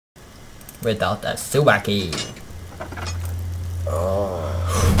without that Subaki.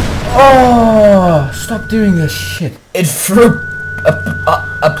 Oh, stop doing this shit. It threw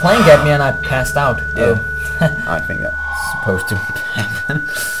a plank at me and I passed out. Yeah. I think that's supposed to happen.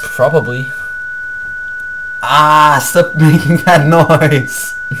 Probably. Ah, stop making that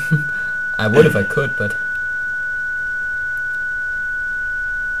noise. I would if I could, but...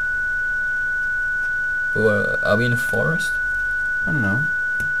 are we in a forest? I don't know.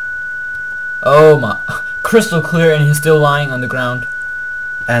 Oh my... Crystal clear and he's still lying on the ground.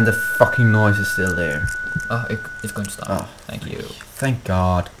 And the fucking noise is still there. Oh, it's going to stop. Oh, thank you. Thank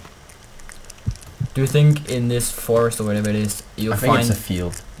God. Do you think in this forest or whatever it is, you'll find... I think it's a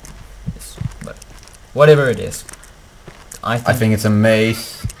field. Yes, but whatever it is. I think it's a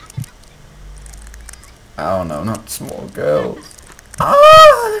maze. Oh no, not small girls. Ah,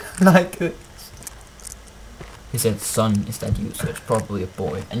 I don't like it. He said son is that you, so it's probably a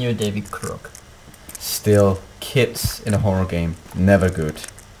boy. And you're David Crook. Still, kids in a horror game, never good.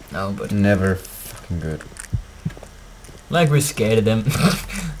 No, but... Never fucking good. Like we're scared of them.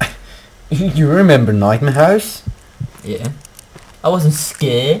 You remember Nightmare House? Yeah. I wasn't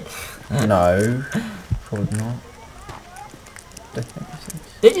scared. No. Probably not.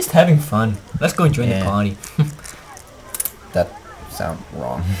 They're just having fun. Let's go and join the party. That sounds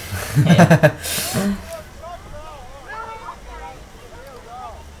wrong.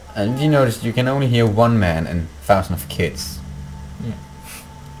 And you noticed you can only hear one man and thousands of kids. Yeah.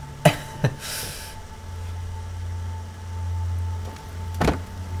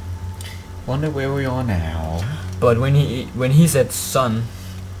 Wonder where we are now. But when he said son,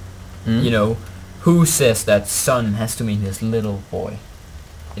 you know, who says that son has to mean his little boy?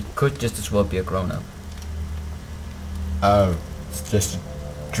 It could just as well be a grown-up. Oh, it's just a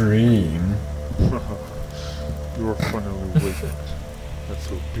dream. You are finally wakened. I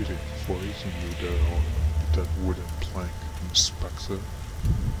feel pity for eating you there on that wooden plank, Inspector.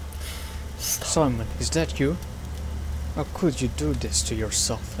 Simon, is that you? How could you do this to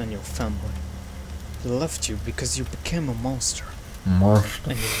yourself and your family? They left you because you became a monster. Monster.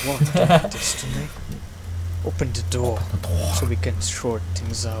 And you walked like this to me. Open the door so we can sort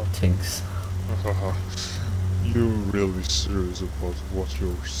things out. Things. You're really serious about what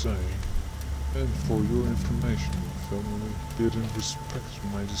you're saying. And for your information, my family didn't respect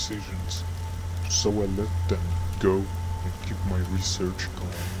my decisions. So I let them go and keep my research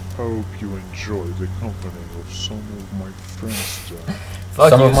going. Hope you enjoy the company of some of my friends then.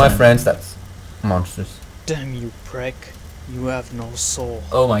 Some of my friends, that's monsters. Damn you, prick. You have no soul.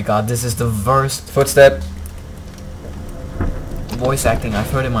 Oh my god, this is the worst Footstep. voice acting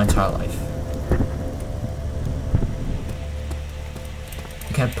I've heard in my entire life.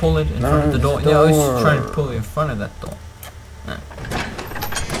 You can't pull it in front of the door. Yeah, I was trying to pull it in front of that door.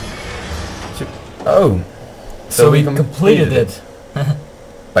 Oh. So we completed it.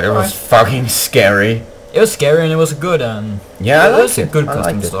 But it was fucking scary. It was scary and it was good. Yeah, it was a good I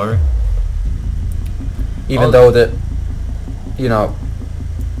custom liked it. story. Even though the, you know,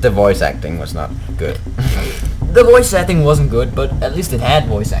 the voice acting was not good. The voice acting wasn't good, but at least it had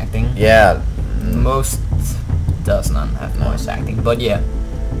voice acting. Yeah. Most does not have voice acting, but yeah.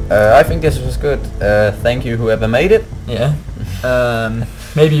 I think this was good. Thank you whoever made it. Yeah.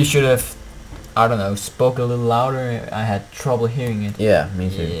 Maybe you should have, I don't know, spoke a little louder. I had trouble hearing it. Yeah, me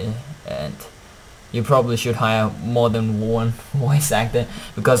too. Yeah, and you probably should hire more than one voice actor,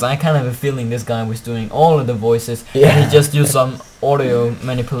 because I kind of have a feeling this guy was doing all of the voices and he just used some audio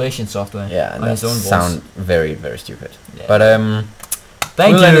manipulation software Yeah, and on that his own voice. sound very, very stupid. Yeah. But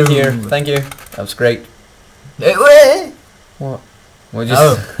Thank we'll you. end it here. Thank you. That was great. What? What? We'll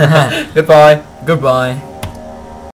just goodbye. Goodbye.